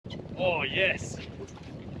Oh, yes.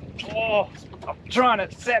 Oh, I'm trying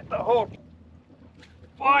to set the hook.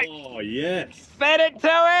 Fight. Oh, yes. Fed it to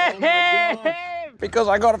him. Oh Because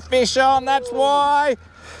I got a fish on, that's why.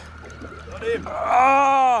 Got him.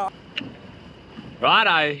 Oh.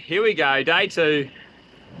 Righto, here we go, day 2.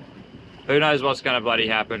 Who knows what's going to bloody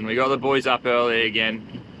happen. We got the boys up early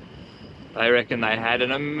again. They reckon they had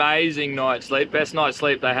an amazing night's sleep. Best night's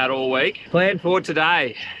sleep they had all week. Plan for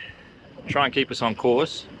today. Try and keep us on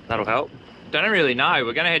course. That'll help. Don't really know.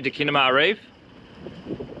 We're going to head to Kintamar Reef,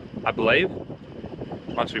 I believe.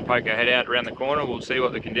 Once we poke our head out around the corner, we'll see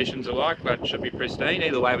what the conditions are like, but it should be pristine.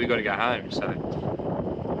 Either way, we've got to go home,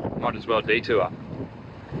 so might as well detour.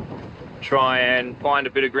 Try and find a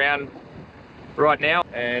bit of ground right now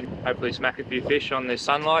and hopefully smack a few fish on this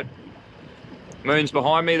sunlight. Moon's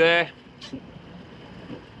behind me there.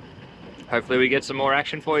 Hopefully we get some more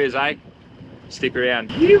action for you, eh? Stick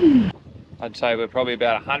around. I'd say we're probably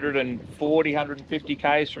about 140, 150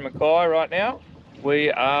 k's from Mackay right now.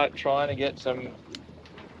 We are trying to get some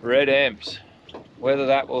red emps. Whether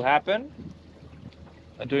that will happen,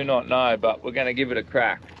 I do not know, but we're going to give it a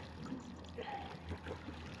crack.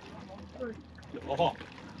 Oh,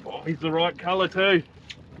 he's the right colour too.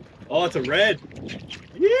 Oh, it's a red.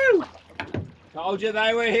 Phew! Told you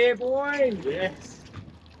they were here, boys. Yes.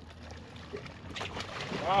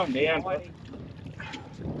 Oh, man.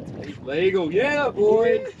 He's legal. Yeah,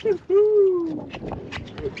 boys.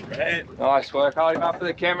 Red. Nice work. Hold him up for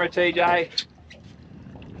the camera, TJ.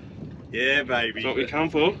 Yeah, baby. That's what we come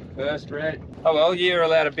for. First red. Oh, well, you're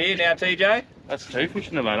allowed a beer now, TJ. That's 2 fish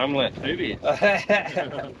in the boat. I'm allowed 2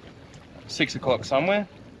 beers. 6 o'clock somewhere.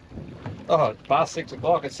 Oh, it's past 6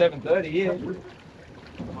 o'clock. It's 7:30 here.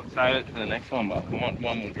 I'll save it to the next one, but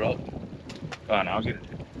one will drop. Oh, no, I'll get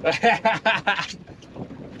it.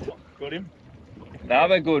 Got him.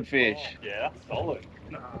 Another good fish. Oh, yeah, that's solid.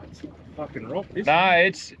 No, it's fucking rock. No,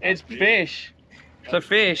 it's fish. It's a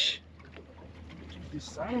fish. He's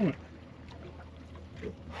selling it.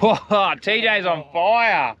 Whoa, TJ's on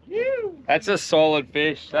fire. That's a solid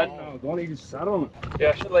fish. That, Oh, God, he just sat on it. yeah,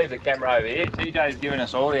 I should leave the camera over here. TJ's giving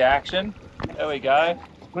us all the action. There we go.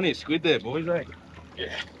 Plenty of squid there, boys, eh?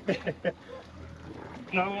 Yeah.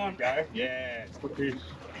 No one. Go. Yeah, it's good fish.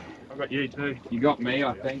 I got you too. You got me,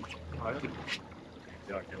 I think.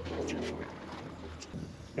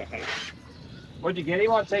 What'd you get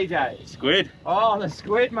him on, TJ? Squid. Oh, the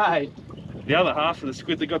squid, mate. The other half of the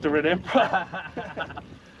squid that got the red emperor.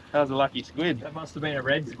 That was a lucky squid. That must have been a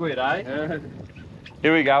red squid, eh? Yeah.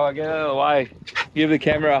 Here we go, I'll get out of the way. Give the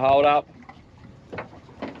camera a hold up.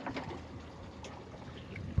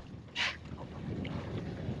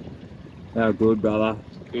 Oh, good, brother.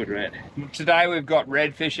 Good red. Today we've got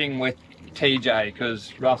red fishing with TJ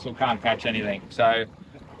because Russell can't catch anything. So,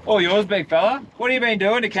 all yours, big fella. What have you been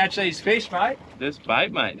doing to catch these fish, mate? Just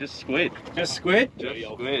bait, mate. Just squid. Just squid? Just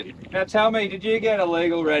squid. Now tell me, did you get a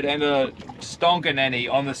legal red and a stonker nanny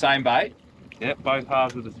on the same bait? Yep, both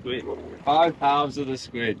halves of the squid. Both halves of the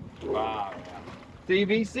squid. Wow.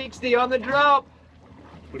 TV60 on the drop.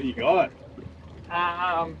 What do you got?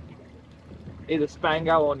 Either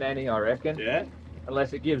Spango or nanny, I reckon. Yeah?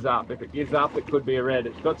 Unless it gives up. If it gives up, it could be a red.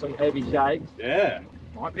 It's got some heavy shakes. Yeah.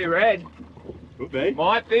 Might be a red. Could be.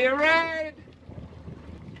 Might be a red.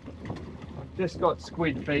 I've just got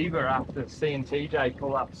squid fever after seeing TJ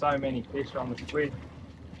pull up so many fish on the squid.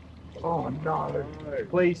 Oh no.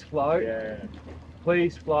 Please float. Yeah.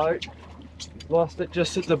 Please float. Lost it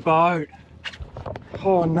just at the boat.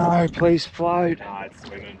 Oh no, please float. Nah, it's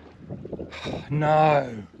swimming.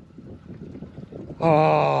 No.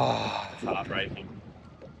 Oh. It's heartbreaking.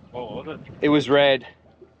 What was it? It was red.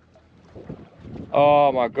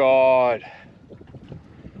 Oh my God.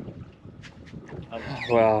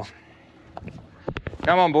 Well.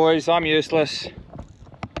 Come on, boys, I'm useless.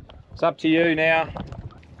 It's up to you now.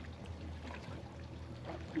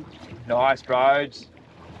 Nice, Rhodes.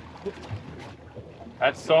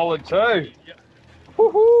 That's solid too. Yep.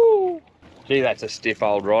 Woohoo! Gee, that's a stiff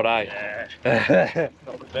old rod, eh? Yeah.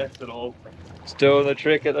 Not the best at all. It's doing the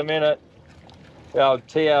trick at the minute. The old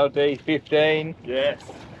TLD 15. Yes.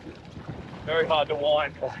 Very hard to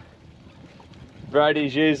wind.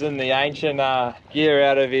 Brody's using the ancient gear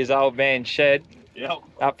out of his old man's shed. Yep.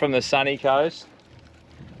 Up from the sunny coast.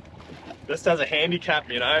 Just as a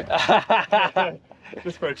handicap, you know.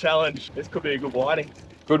 Just for a challenge. This could be a good whiting.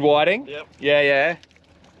 Good whiting? Yep. Yeah, yeah.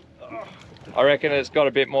 Oh. I reckon it's got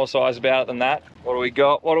a bit more size about it than that. What do we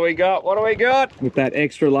got? What do we got? What do we got? With that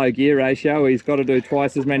extra low gear ratio, he's got to do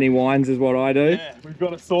twice as many winds as what I do. Yeah, we've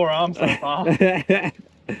got a sore arm so far.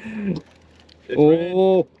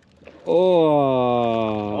 Oh,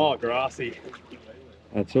 oh. Oh, grassy.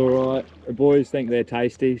 That's all right. The boys think they're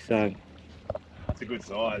tasty, so That's a good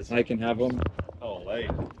size. they can have them. Holy.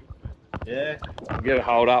 Yeah. Get it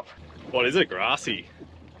hold up. What is it? Grassy.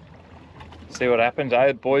 See what happens, eh?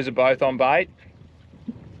 The boys are both on bait.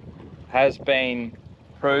 Has been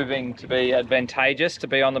proving to be advantageous to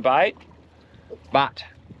be on the bait, but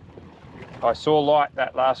I saw light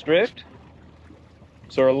that last drift.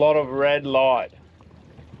 Saw a lot of red light.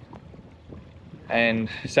 And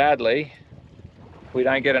sadly, if we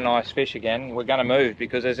don't get a nice fish again, we're gonna move,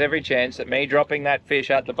 because there's every chance that me dropping that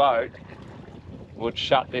fish at the boat would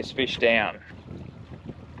shut this fish down.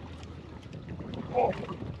 Oh.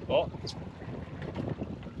 Oh.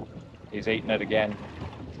 He's eating it again.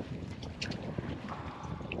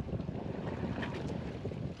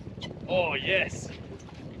 Oh, yes.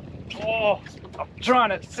 Oh, I'm trying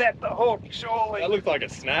to set the hook, surely. that looked like a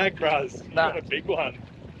snag, bros. You Nah. got a big one.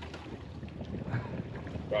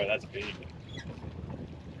 Bro, that's big.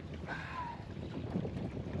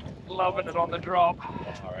 Loving it on the drop.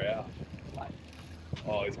 Far out.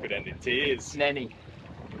 Oh, this could end in tears. Nanny,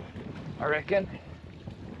 I reckon.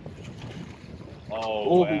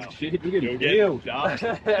 Oh, wow. shit, You'll get dumped.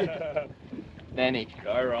 Nanny.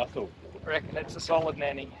 Go, Russell. I reckon it's a solid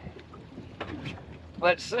nanny.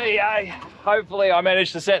 Let's see, eh? Hopefully I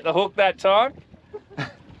managed to set the hook that time.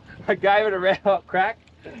 I gave it a red hot crack.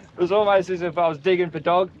 It was almost as if I was jigging for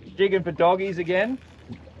doggies again.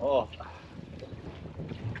 Oh.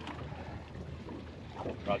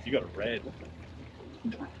 Right, you got a red.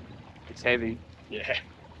 It's heavy. Yeah.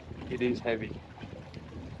 It is heavy.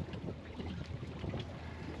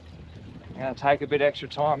 I'm going to take a bit extra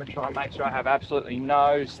time and try and make sure I have absolutely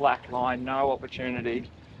no slack line, no opportunity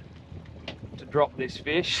to drop this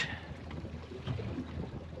fish.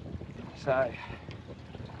 So,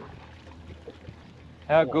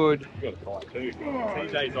 how good? You got a tight too.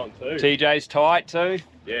 TJ's on too. TJ's tight too.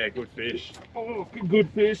 Yeah, good fish. Oh, good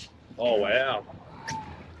fish. Oh, wow.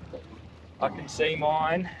 I can see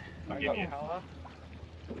mine. Give you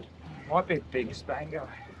Might be a big spango.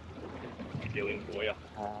 gill in for you.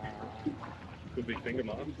 Good big finger,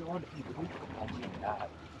 Mark.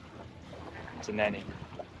 It's a nanny.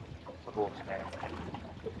 It's a horse nanny.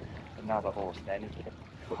 Another horse nanny.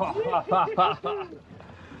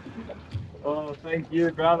 Oh, thank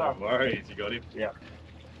you, brother. No worries, you got him. Yeah.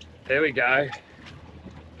 There we go.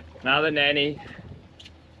 Another nanny.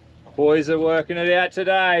 Boys are working it out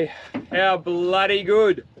today. How bloody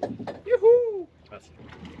good. Yoo-hoo!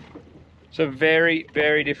 It's a very,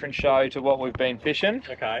 very different show to what we've been fishing.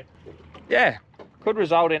 Okay. Yeah, could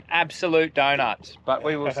result in absolute donuts, but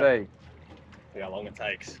we will see. See how long it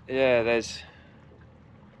takes. Yeah, there's...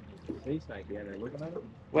 Sea snake down there looking at it.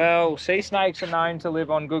 Well, sea snakes are known to live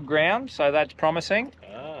on good ground, so that's promising.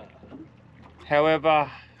 Ah. However,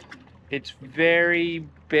 it's very,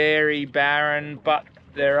 very barren, but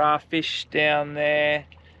there are fish down there,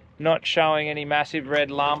 not showing any massive red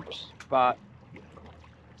lumps, but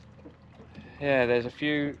yeah, there's a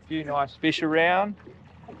few nice fish around.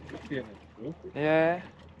 Yeah,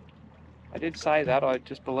 I did say that, I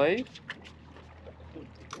just believe.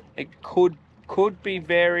 It could be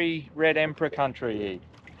very red emperor country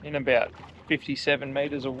in about 57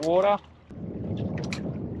 meters of water.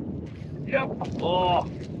 Yep. Oh,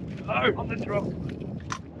 no, on the drop.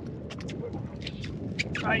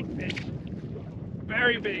 Great fish.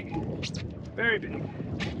 Very big. Very big.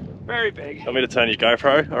 Very big. Want me to turn your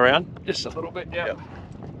GoPro around? Just a little bit, yeah. Yep.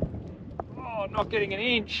 Oh, not getting an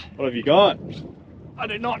inch. What have you got? I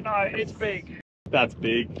do not know. It's big. That's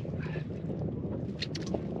big.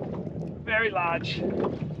 Very large.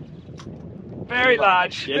 Very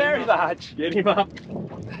large. Get him Very up. large. Get him up.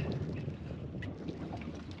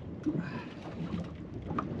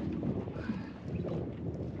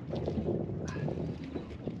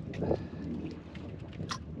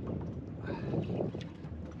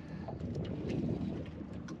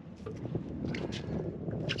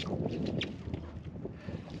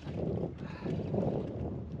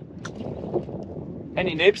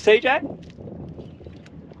 Any nibs, TJ?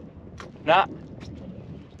 Nah.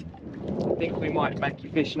 I think we might make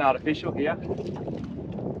your fishing artificial here.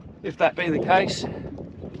 If that be the case.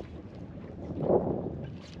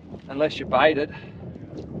 Unless you're baited.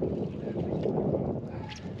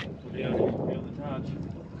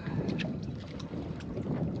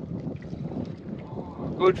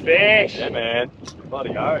 Good fish. Yeah, man.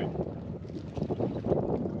 Bloody go.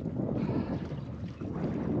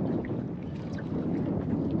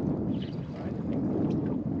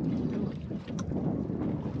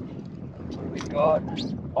 God.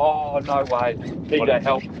 Oh, no way. DJ,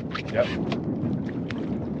 help. Yep.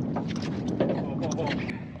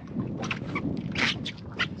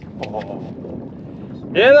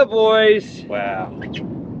 Yeah, the boys. Wow.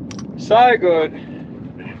 So good.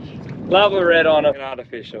 Love a red on it.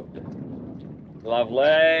 Artificial.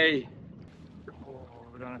 Lovely. Oh,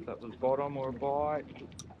 I don't know if that was bottom or a bite.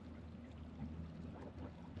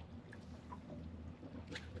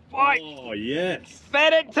 Bite. Oh, yes.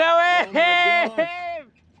 Fed it to him. Oh my gosh.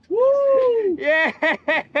 Woo!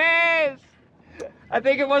 Yes. I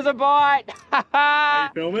think it was a bite. Are you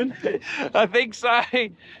filming? I think so.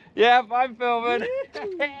 Yeah, I'm filming.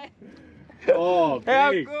 Oh,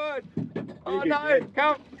 How big. good. Oh Big no, again.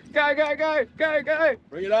 come. Go, go, go, go, go.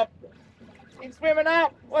 Bring it up. He's swimming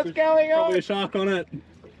up. What's There's going probably on? a shark on it.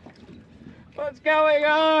 What's going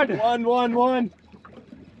on? One.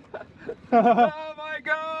 Oh my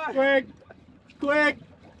God. Quick. Quick.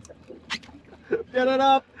 Get it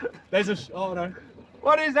up. There's a, oh no.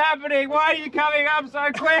 What is happening? Why are you coming up so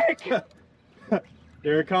quick?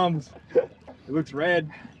 Here it comes. It looks red.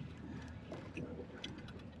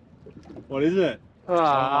 What is it?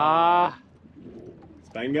 Ah.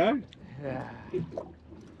 Spango? Yeah.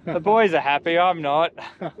 The boys are happy, I'm not.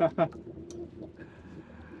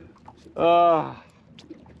 Oh.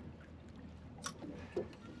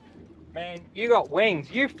 Man, you got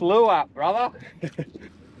wings. You flew up, brother.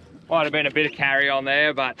 Might have been a bit of carry on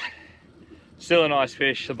there, but still a nice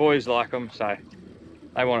fish. The boys like them, so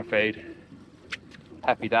they want to feed.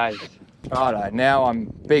 Happy days. Righto, now I'm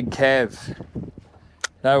Big Kev.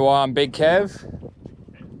 Know why I'm Big Kev?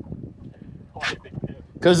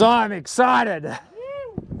 Because I'm excited.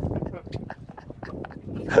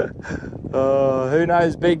 Oh, who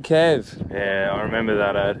knows Big Kev? Yeah, I remember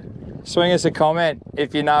that ad. Swing us a comment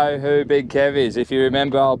if you know who Big Kev is, if you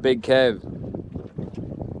remember old Big Kev.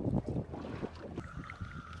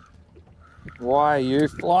 Why are you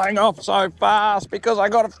flying off so fast? Because I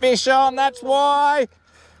got a fish on, that's why.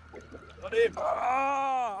 Got him.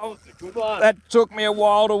 Oh, That's a good one. that took me a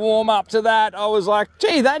while to warm up to that. I was like,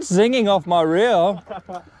 gee, that's zinging off my reel.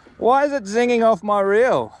 Why is it zinging off my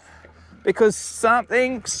reel? Because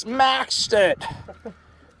something smashed it.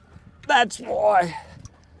 That's why.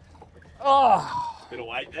 Oh. Bit of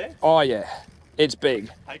weight there. Oh yeah, it's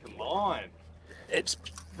big. Take a line. It's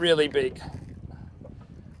really big.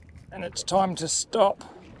 And it's time to stop,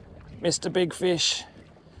 Mr. Big Fish.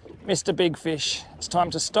 Mr. Big Fish, it's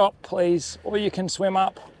time to stop, please. Or you can swim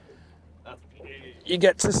up. That's big. You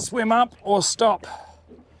get to swim up or stop.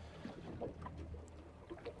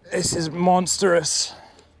 This is monstrous.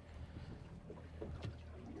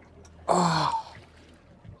 Oh,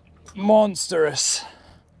 monstrous.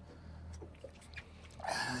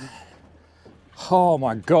 Oh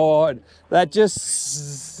my God, that just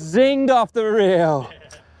zinged off the reel.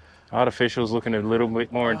 Artificial's looking a little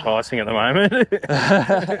bit more enticing at the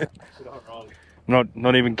moment. Not wrong.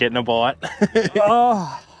 not even getting a bite.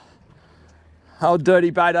 Oh, old Dirty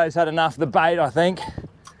Beto's had enough of the bait, I think.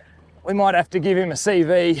 We might have to give him a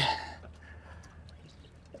CV.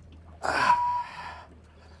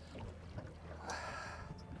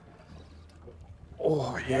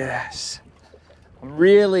 Oh yes, I'm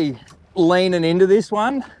really leaning into this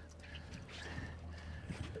one.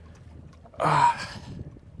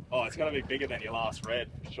 Oh, it's going to be bigger than your last red,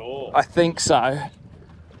 for sure. I think so.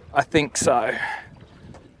 I think so.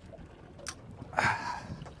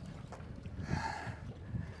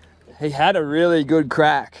 He had a really good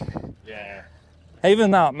crack. Yeah.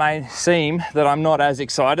 Even though it may seem that I'm not as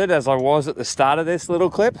excited as I was at the start of this little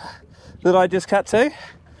clip that I just cut to,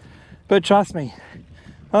 but trust me,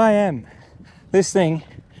 I am. This thing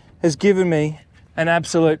has given me an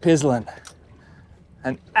absolute pizzlin'.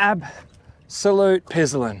 An absolute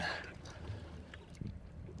pizzlin'.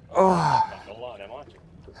 Oh, Not gonna lie, am I?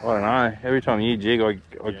 I don't know. Every time you jig, I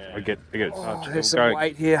get oh, touched. there's some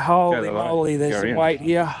weight here. Holy the way. moly, there's Go some in. weight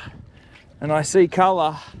here. And I see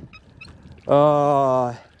colour.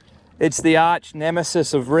 Oh, it's the arch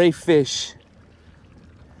nemesis of reef fish.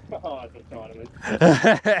 Oh, it's a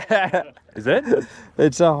Chinaman. Is it?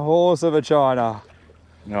 It's a horse of a China.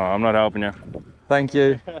 No, I'm not helping you. Thank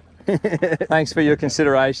you. Thanks for your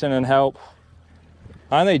consideration and help.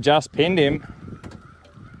 I only just pinned him.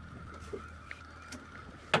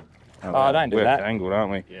 Oh, don't do we're that. angled,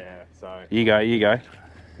 aren't we? Yeah, so. You go.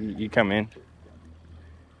 You come in.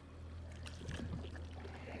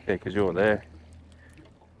 Yeah, because you're there.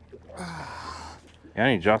 You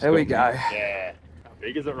only just There we got go. Yeah. How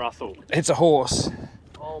big is it, Russell? It's a horse.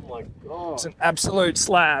 Oh my God. It's an absolute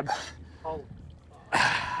slab. Oh,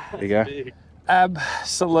 There you go. big.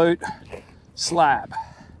 Absolute slab.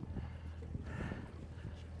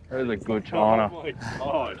 That is a good Oh China. my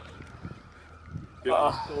God. Dude,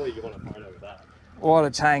 surely you want a photo of that. What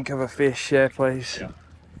a tank of a fish, yeah, please. Yeah.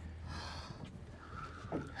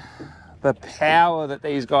 the power that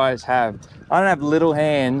these guys have. I don't have little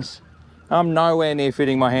hands. I'm nowhere near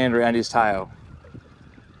fitting my hand around his tail.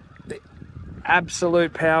 The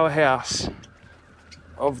absolute powerhouse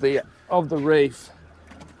of the reef.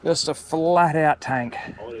 Just a flat out tank.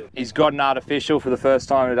 He's got an artificial for the first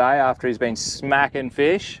time today after he's been smacking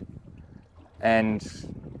fish. And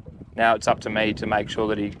now it's up to me to make sure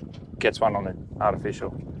that he gets one on the artificial,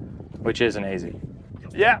 which isn't easy.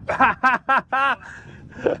 Yeah.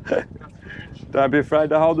 Don't be afraid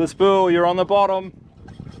to hold the spool, you're on the bottom.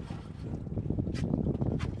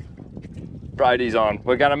 Brody's on.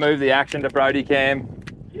 We're gonna move the action to Brody cam.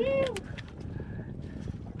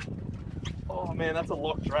 Oh man, that's a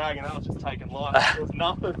locked drag and that was just taking life. There was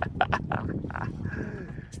nothing.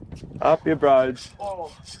 Up your broads.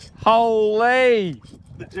 Oh. Holy!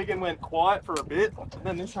 The jigging went quiet for a bit and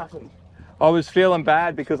then this happened. I was feeling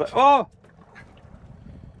bad because oh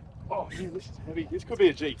man, this is heavy. This could be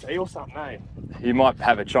a GT or something, eh? you might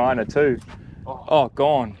have a China too. Oh,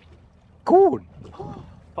 gone. Good.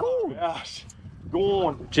 Oh gosh.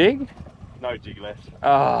 Gone. Jig? No jig left.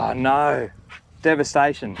 Oh no.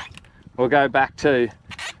 Devastation. We'll go back to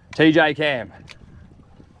TJ Cam.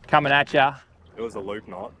 Coming at ya. It was a loop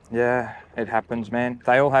knot. Yeah, it happens, man.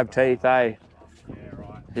 They all have teeth, eh? Yeah,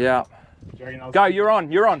 right. Yeah. Was... Go, you're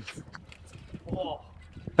on, you're on. Oh.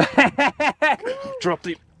 Dropped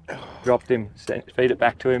him. Dropped him. Feed it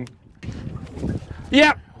back to him.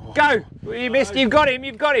 Yep, go. You missed, you've got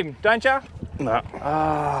him, don't you? No.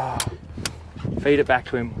 Ah. Feed it back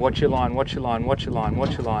to him. Watch your line, watch your line, watch your line,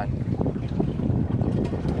 watch your line.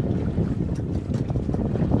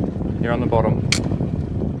 You're on the bottom.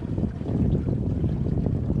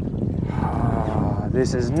 Oh,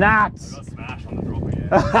 this is nuts. I got smashed on the drop again.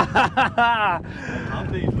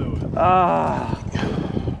 I'm these fluids. Ah.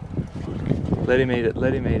 Let him eat it,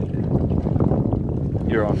 let him eat it.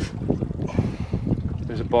 You're on.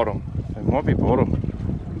 There's a bottom. It might be bottom.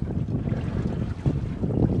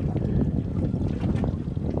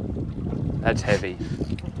 That's heavy.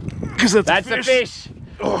 Because that's the fish.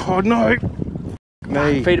 Oh no.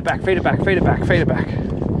 Me. Feed it back, feed it back, feed it back, feed it back.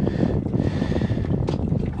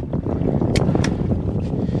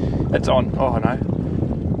 It's on. Oh no.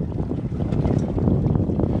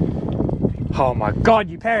 Oh my God,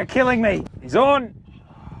 you pair are killing me. He's on.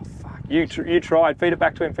 Oh, fuck. You tried. Feed it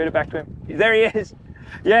back to him, feed it back to him. There he is.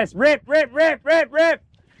 Yes, rip, rip, rip, rip, rip.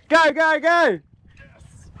 Go, go, go.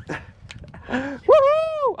 Yes.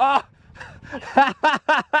 Woohoo! Oh.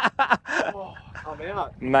 Oh, I'm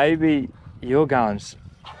out. Maybe you're going. Too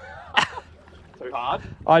hard?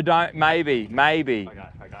 I don't, maybe.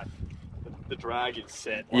 Okay. The drag is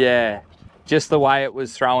set. Yeah, just the way it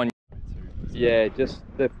was throwing. Yeah, just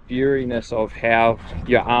the furiness of how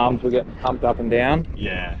your arms will get pumped up and down.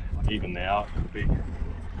 Yeah, even now it could be.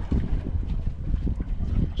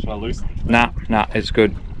 Should I loosen? Nah, it's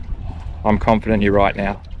good. I'm confident you're right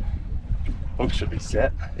now. Hook should be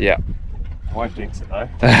set. Yeah. I won't jinx it though.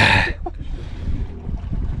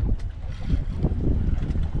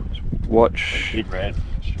 Watch. Big red,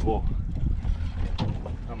 sure.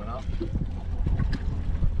 Coming up.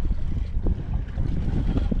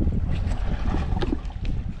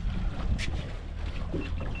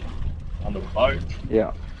 Under the boat.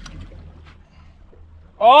 Yeah.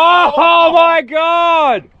 Oh my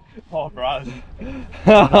God! Oh, bro.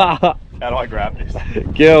 How do I grab this?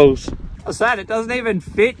 Gills. What's that? It doesn't even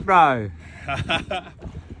fit, bro.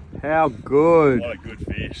 How good. What a good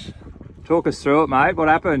fish. Talk us through it, mate. What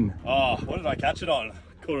happened? Oh, what did I catch it on?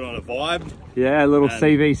 Caught it on a vibe. Yeah, a little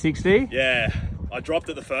CV60. Yeah, I dropped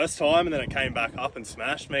it the first time and then it came back up and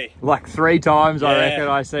smashed me. Like 3 times, yeah. I reckon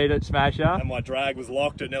I seen it smash her. And my drag was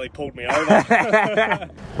locked, it nearly pulled me over.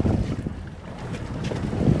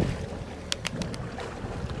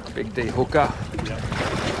 Big D hooker.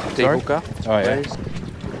 Yep. D hooker. Oh yeah. Please.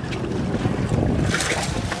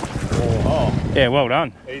 Oh, Yeah, well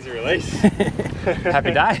done. easy release.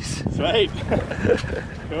 Happy days. Sweet.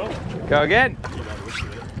 Cool. Go again.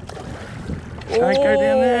 Don't go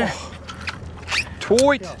down there.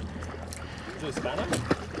 Toit. Is it a spanner?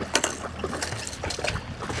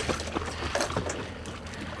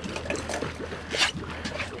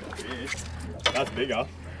 That's bigger.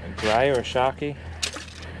 A grey or a sharky?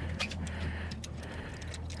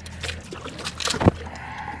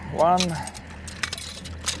 One.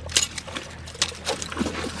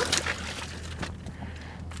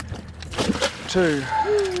 Two.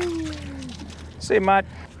 See, mate.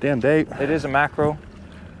 Down deep. It is a mackerel.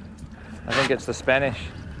 I think it's the Spanish.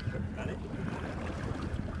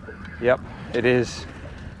 Yep, it is.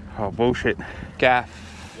 Oh, bullshit. Gaff.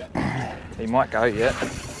 Yep. He might go yet.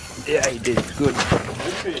 Yeah, he did. Good. Good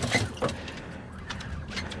fish.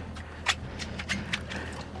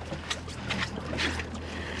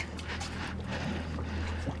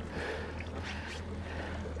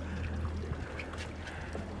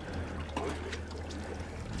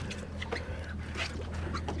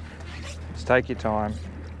 Just take your time.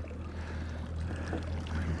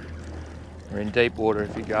 We're in deep water.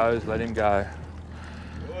 If he goes, let him go.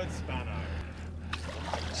 Good spanner.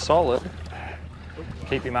 Solid.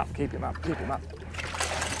 Keep him up, keep him up, keep him up.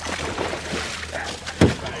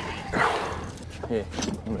 Yeah,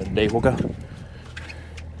 I'm a deep hooker.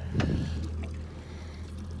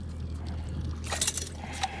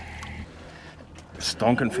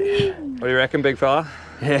 Stonking fish. What do you reckon, big fella?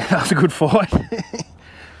 Yeah, that was a good fight.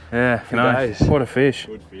 Yeah, Good days. What a fish.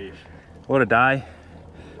 Good fish. What a day.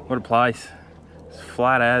 What a place. It's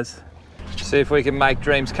flat as. See if we can make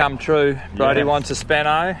dreams come true. Brody Yes. wants a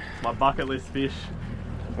Spenno. My bucket list fish.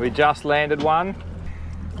 We just landed one.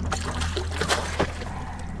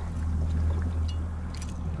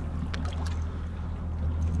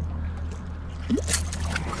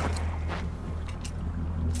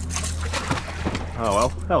 Oh well,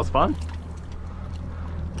 that was fun.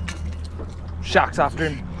 Sharks after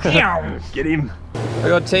him. Get him. I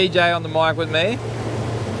got TJ on the mic with me.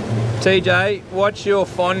 TJ, what's your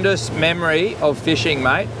fondest memory of fishing,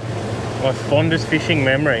 mate? My fondest fishing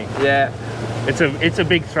memory. Yeah. It's a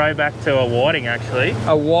big throwback to a whiting actually.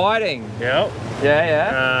 A whiting. Yep.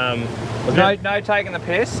 Yeah, yeah. No taking the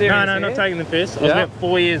piss, seriously? No, not taking the piss. I was Yeah. about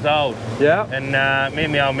 4 years old. Yeah. And me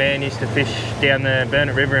and my old man used to fish down the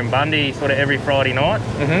Burnett River in Bundy sort of every Friday night.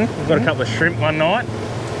 Mm-hmm. We got a couple of shrimp one night,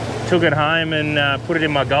 took it home and put it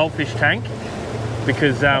in my goldfish tank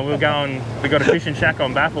because we got a fishing shack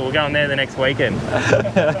on Baffle. We're going there the next weekend.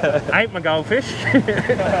 Ate my goldfish.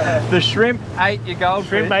 The shrimp ate your goldfish?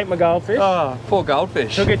 Shrimp ate my goldfish. Oh, poor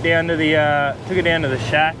goldfish. Took it down to the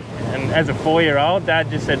shack, and as a 4-year-old,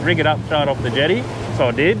 Dad just said rig it up, throw it off the jetty. So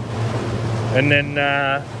I did, and then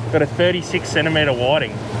got a 36 centimetre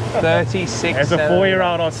whiting. 36. As a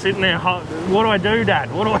 4-year-old, I was sitting there, what do I do,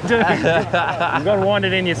 Dad? What do I do? You've got to wind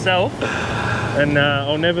it in yourself. And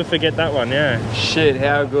I'll never forget that one, yeah. Shit,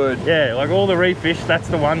 how good. Yeah, like all the reef fish, that's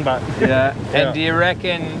the one, but... Yeah. Yeah. And do you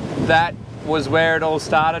reckon that was where it all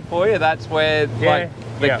started for you? That's where, like,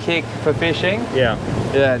 the kick for fishing? Yeah.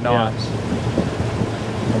 Yeah, nice.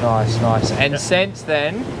 Nice. And since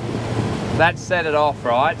then, that set it off,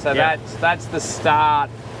 right? So that's the start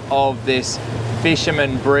of this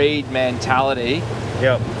fisherman breed mentality.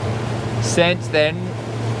 Yep. Since then,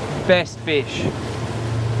 best fish.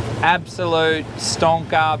 Absolute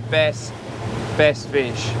stonker, best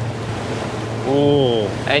fish. Ooh.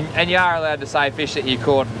 And you are allowed to say fish that you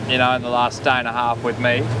caught, you know, in the last day and a half with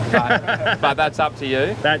me, but that's up to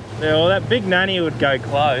you. That big nanny would go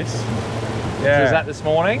close. Yeah. So is that this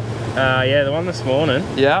morning? Yeah, the one this morning.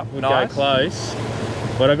 Yeah, would nice. go close.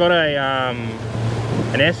 But I got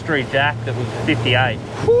an estuary jack that was 58.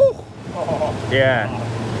 Whew. Yeah.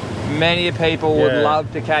 Many people would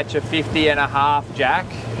love to catch a 50.5 jack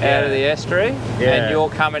out of the estuary, and you're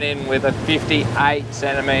coming in with a 58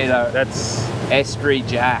 centimetre That's estuary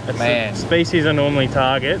jack, man. The species I normally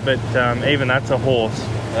target, but even that's a horse.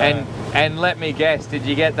 And let me guess, did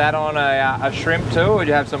you get that on a shrimp too, or did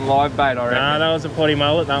you have some live bait, I reckon? Nah, that was a potty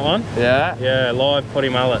mullet, that one. Yeah? Yeah, live potty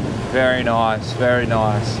mullet. Very nice, very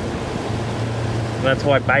nice. And that's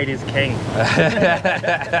why bait is king.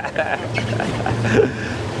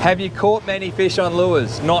 Have you caught many fish on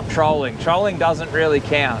lures? Not trolling. Trolling doesn't really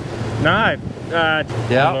count. No. Yeah.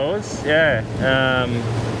 Lures, yeah.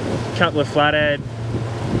 Couple of flathead.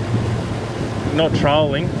 Not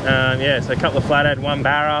trolling. Yeah, so a couple of flathead, one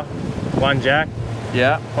barra, one jack.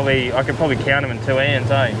 Yeah. I could probably count them in 2 hands,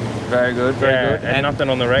 eh? Very good, very good. And nothing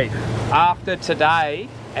on the reef. After today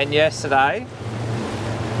and yesterday,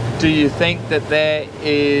 do you think that there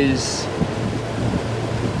is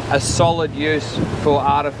a solid use for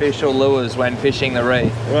artificial lures when fishing the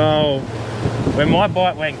reef? Well, when my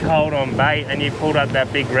bite went cold on bait and you pulled up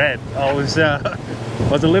that big red, I was a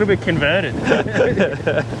little bit converted.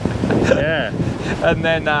 Yeah. And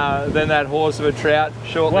then that horse of a trout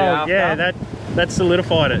shortly after? Yeah, that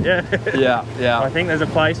solidified it, yeah. Yeah. I think there's a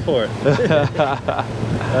place for it.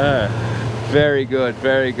 Very good,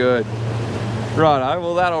 very good. Righto,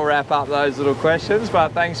 well that'll wrap up those little questions,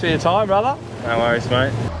 but thanks for your time, brother. No worries,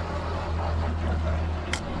 mate.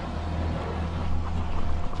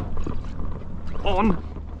 On.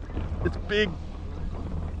 It's big.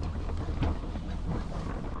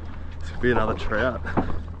 This could be another trout.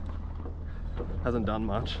 Hasn't done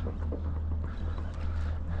much.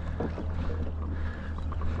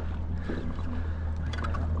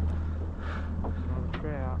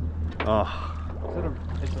 Oh.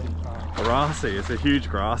 Grassy, it's a huge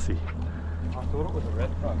grassy. I thought it was a red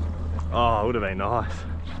frog. Oh, it would have been nice.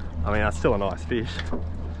 I mean, that's still a nice fish.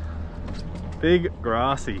 Big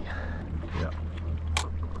grassy. Yeah.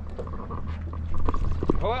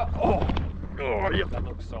 Oh, Oh, yeah. That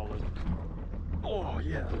looks solid. Oh,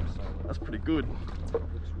 yeah. That's pretty good. Looks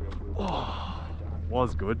real good. Oh,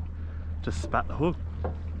 was good. Just spat the hook.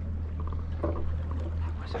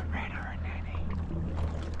 Was a red or a nanny?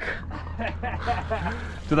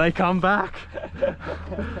 Do they come back?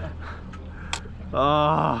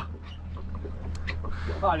 Ah.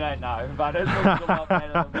 I don't know, but it looks a lot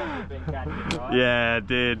better than what we've been catching, right? Yeah, it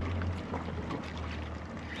did.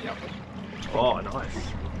 Oh, nice.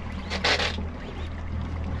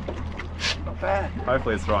 Not bad.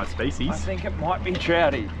 Hopefully it's the right I species. think it might be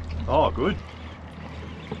trouty. Oh, good.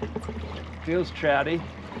 Feels trouty.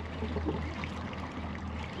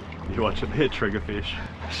 You watch it there, triggerfish.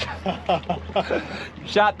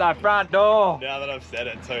 Shut the front door. Now that I've said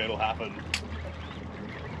it too, it'll happen.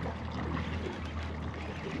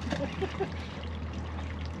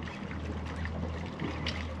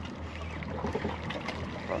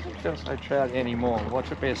 Doesn't feel so trouty anymore.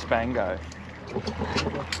 Watch it be a spango.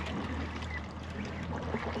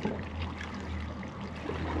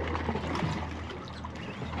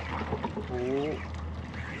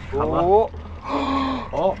 Oh.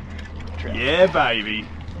 Oh. Yeah, baby.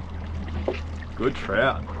 Good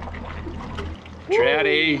trout.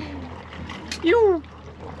 Trouty. You.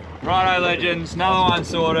 Righto, legends. Another one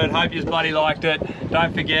sorted. Hope you bloody liked it.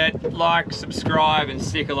 Don't forget, like, subscribe, and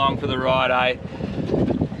stick along for the ride, eh?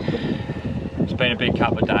 It's been a big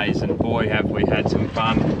couple of days, and boy, have we had some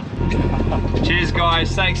fun. Cheers,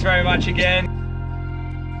 guys. Thanks very much again.